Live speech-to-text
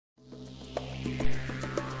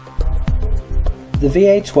The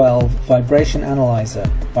VA-12 Vibration Analyzer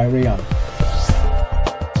by Rion.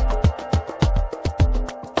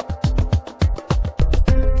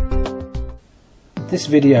 This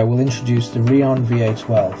video will introduce the Rion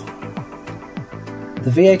VA-12.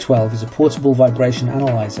 The VA-12 is a portable vibration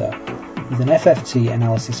analyzer with an FFT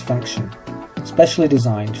analysis function, specially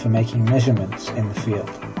designed for making measurements in the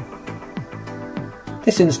field.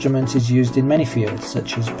 This instrument is used in many fields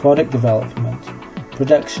such as product development,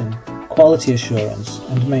 production, quality assurance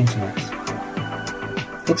and maintenance.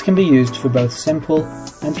 It can be used for both simple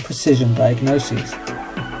and precision diagnoses.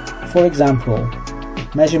 For example,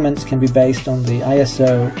 measurements can be based on the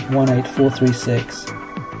ISO 18436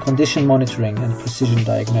 condition monitoring and precision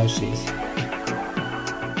diagnoses.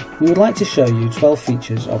 We would like to show you 12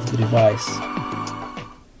 features of the device.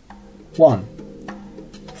 1.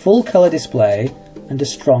 Full colour display and a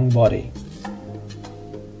strong body.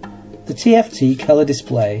 The TFT colour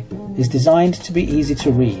display is designed to be easy to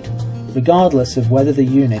read, regardless of whether the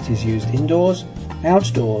unit is used indoors,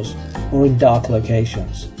 outdoors, or in dark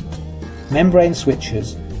locations. Membrane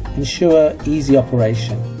switches ensure easy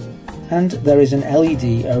operation, and there is an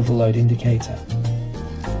LED overload indicator.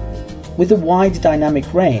 With a wide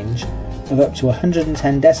dynamic range of up to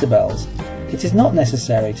 110 decibels, it is not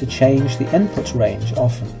necessary to change the input range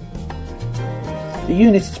often. The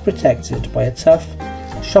unit is protected by a tough,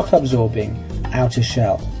 shock-absorbing outer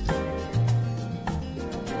shell.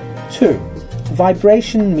 2.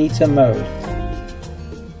 Vibration meter mode.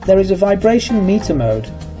 There is a vibration meter mode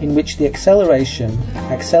in which the acceleration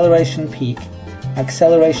peak,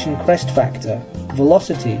 acceleration crest factor,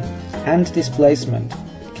 velocity and displacement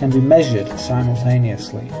can be measured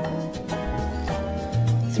simultaneously.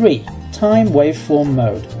 3. Time waveform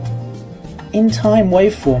mode. In time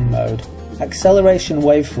waveform mode, acceleration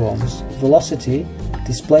waveforms, velocity,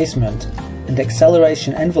 displacement and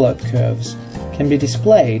acceleration envelope curves can be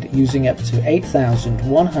displayed using up to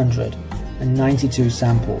 8,192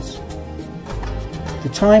 samples. The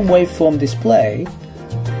time waveform display,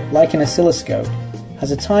 like an oscilloscope, has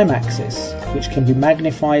a time axis which can be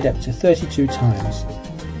magnified up to 32 times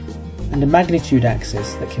and a magnitude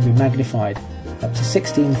axis that can be magnified up to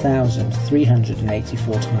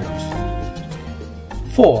 16,384 times.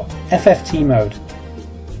 4. FFT mode.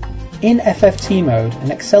 In FFT mode,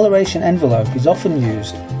 an acceleration envelope is often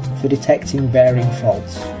used for detecting bearing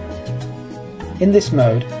faults. In this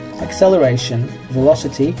mode, acceleration,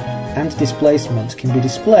 velocity and displacement can be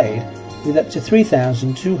displayed with up to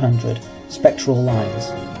 3,200 spectral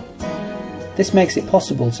lines. This makes it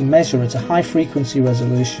possible to measure at a high frequency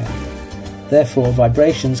resolution. Therefore,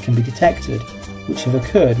 vibrations can be detected which have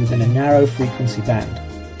occurred within a narrow frequency band.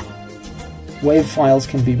 Wave files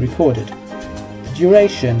can be recorded. The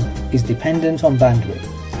duration is dependent on bandwidth,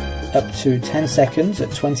 up to 10 seconds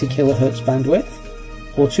at 20 kHz bandwidth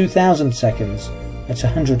or 2000 seconds at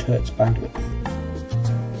 100 Hz bandwidth.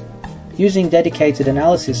 Using dedicated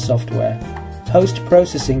analysis software,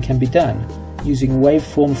 post-processing can be done using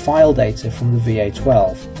waveform file data from the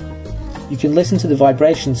VA-12. You can listen to the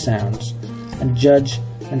vibration sounds and judge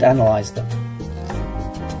and analyze them.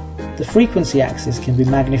 The frequency axis can be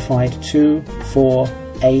magnified 2, 4,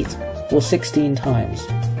 8 or 16 times,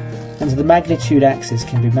 and the magnitude axis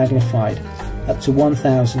can be magnified up to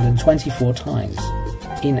 1024 times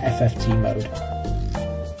in FFT mode.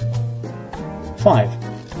 5.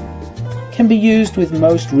 Can be used with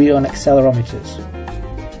most Rion accelerometers.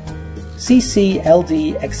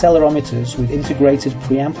 CC/LD accelerometers with integrated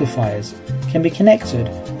preamplifiers can be connected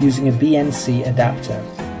using a BNC adapter.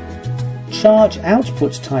 Charge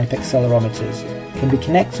output type accelerometers can be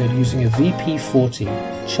connected using a VP40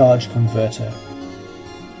 charge converter.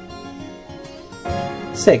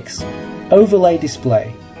 6. Overlay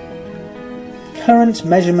display. Current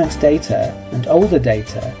measurement data and older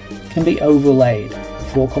data can be overlaid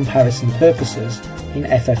for comparison purposes in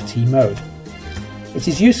FFT mode. It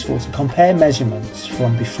is useful to compare measurements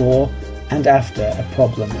from before and after a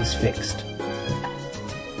problem is fixed.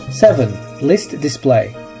 7. List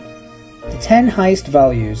display. The 10 highest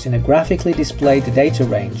values in a graphically displayed data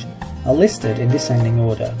range are listed in descending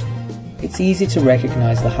order. It's easy to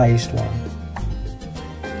recognize the highest one.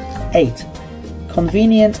 8.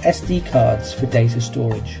 Convenient SD cards for data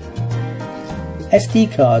storage. SD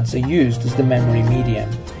cards are used as the memory medium.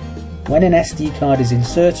 When an SD card is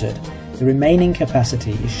inserted, the remaining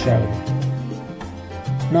capacity is shown.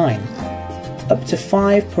 9. Up to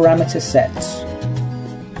 5 parameter sets.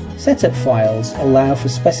 Setup files allow for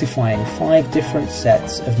specifying 5 different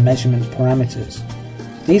sets of measurement parameters.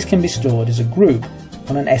 These can be stored as a group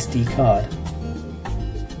on an SD card.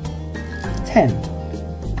 10.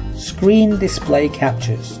 Screen display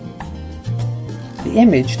captures. The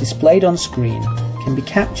image displayed on screen can be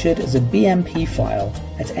captured as a BMP file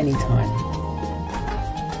at any time.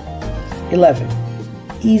 11.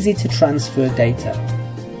 Easy to transfer data.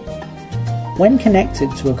 When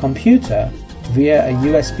connected to a computer via a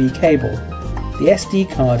USB cable, the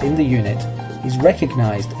SD card in the unit is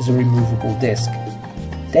recognized as a removable disk.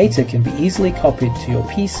 Data can be easily copied to your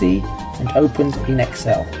PC and opened in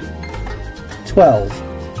Excel. 12.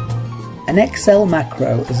 An Excel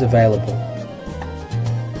macro is available.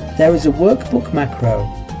 There is a workbook macro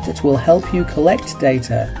that will help you collect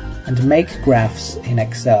data and make graphs in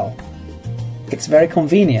Excel. It's very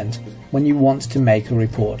convenient when you want to make a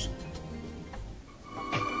report.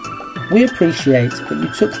 We appreciate that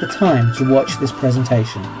you took the time to watch this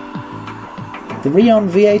presentation. The Rion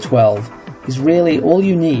VA-12 is really all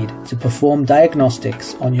you need to perform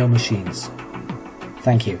diagnostics on your machines.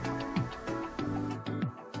 Thank you.